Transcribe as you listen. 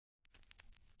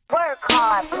Work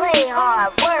hard, play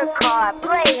hard, work hard,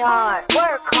 play hard.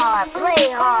 Work hard, play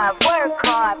hard, work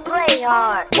hard, play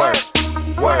hard. Work,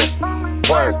 work,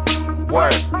 work,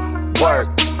 work, work,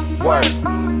 work,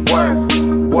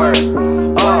 work,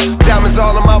 work. Diamonds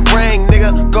all in my ring,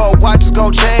 nigga. Gold watches,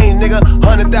 gold chain, nigga.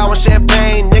 100,000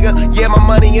 champagne, nigga. Yeah, my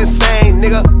money insane,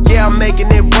 nigga. Yeah, I'm making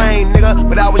it rain, nigga.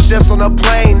 But I was just on a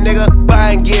plane, nigga.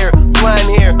 Buying gear, flying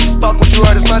here. Fuck what you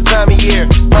heard, it's my time of year.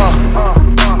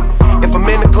 If I'm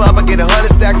in the club, I get 100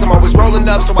 stacks. I'm always rolling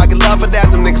up, so I get love for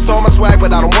that. Them niggas stole my swag,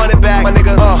 but I don't want it back. My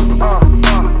nigga,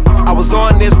 I was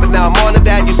on this, but now I'm on to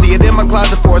that. You see it in my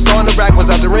closet, for it's on the rack. Was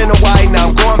out there in Hawaii, now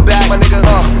I'm going back. My nigga,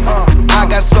 I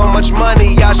got so much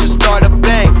money, I should start a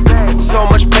bank. So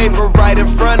much paper right in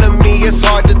front of me, it's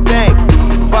hard to think.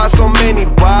 Buy so many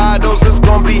bottles, it's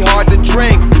gonna be hard to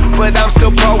drink. But I'm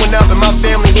still growing up, and my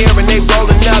family here, and they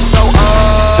rolling up. So,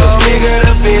 the bigger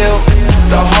the bill,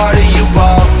 the harder you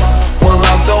ball. Well,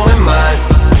 I'm throwing mine,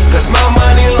 cause my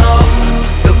money long.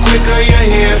 The quicker you're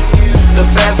here, the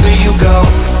faster you go.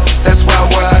 That's why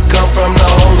where I come from, the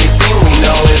only thing we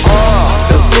know is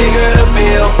the bigger the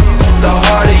bill, the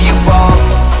harder you ball.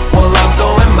 Well, I'm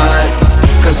throwing mine,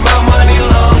 cause my money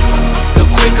long. The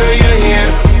quicker you're here,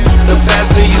 the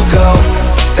faster you go.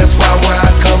 That's why where I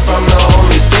come from, the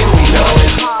only thing we know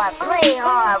is hard, play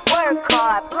hard, work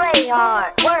hard, play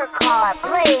hard. Work hard,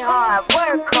 play hard,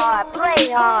 work hard, play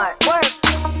hard. Work,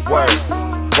 work,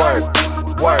 work,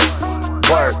 work,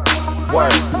 work,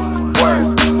 work, work,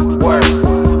 work.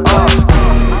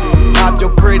 Hop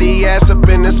your pretty ass up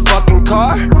in this fucking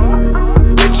car.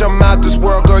 Bitch, I'm out this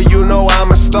world, girl, you know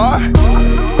I'm a star.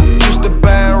 Used to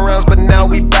buy rounds, but now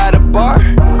we buy the bar.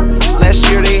 Last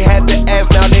year they had to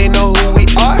ask, now they know who we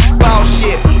are. Ball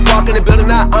shit, walk in the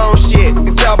building, I own shit. You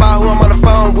can tell by who I'm on the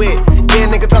phone with. Yeah,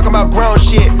 nigga talking about grown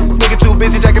shit. Nigga too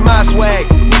busy jacking my swag.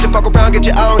 Need to fuck around, get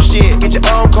your own shit. Get your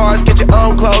own cars, get your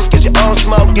own clothes, get your own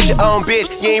smoke, get your own bitch.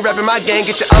 You ain't rapping my game,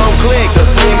 get your own click. The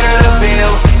bigger the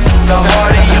bill, the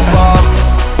harder you fall.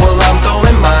 Well, I'm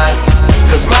throwing mine,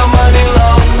 cause my money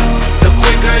long. The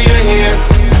quicker you're here,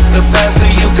 the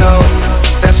faster you go.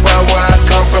 That's why where I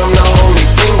come from, the only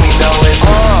thing we know is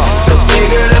the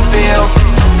bigger the bill,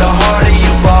 the harder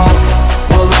you fall.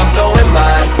 Well, I'm throwing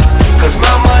mine, cause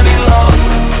my money long.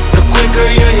 The quicker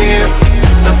you're here,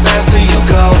 the faster you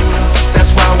go.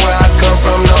 That's why where I come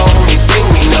from, the only thing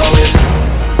we know is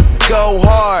go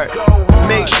hard.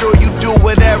 Make sure you do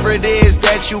whatever it is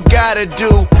that you gotta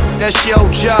do. That's your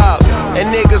job.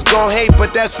 And niggas gon' hate,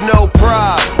 but that's no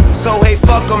prob. So hey,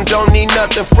 fuck them, don't need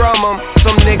nothing from them.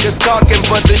 Some niggas talking,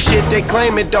 but the shit they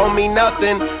claim it don't mean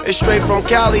nothing. It's straight from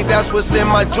Cali, that's what's in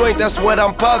my joint, that's what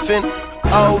I'm puffin'.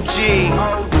 OG,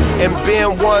 and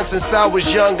been one since I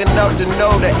was young enough to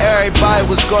know that everybody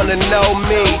was gonna know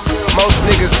me. Most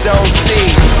niggas don't see.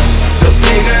 The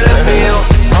bigger the bill,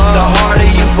 the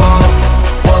harder you ball.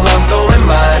 Well, I'm throwing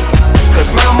mine,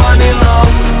 cause my money long.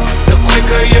 The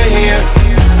quicker you're here,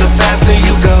 the faster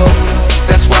you go.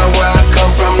 That's why where I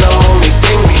come from, the only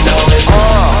thing we know is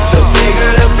the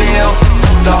bigger the bill,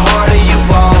 the harder you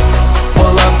ball.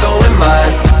 Well, I'm throwing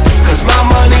mine, cause my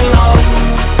money long.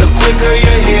 The quicker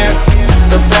you're here,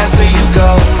 the faster you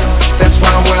go. That's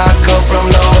why where I come from,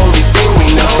 the only thing we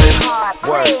know is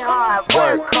play hard,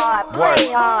 work hard, play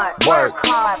hard. work, Work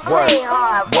hard, play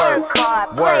hard, work hard,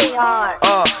 play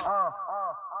hard.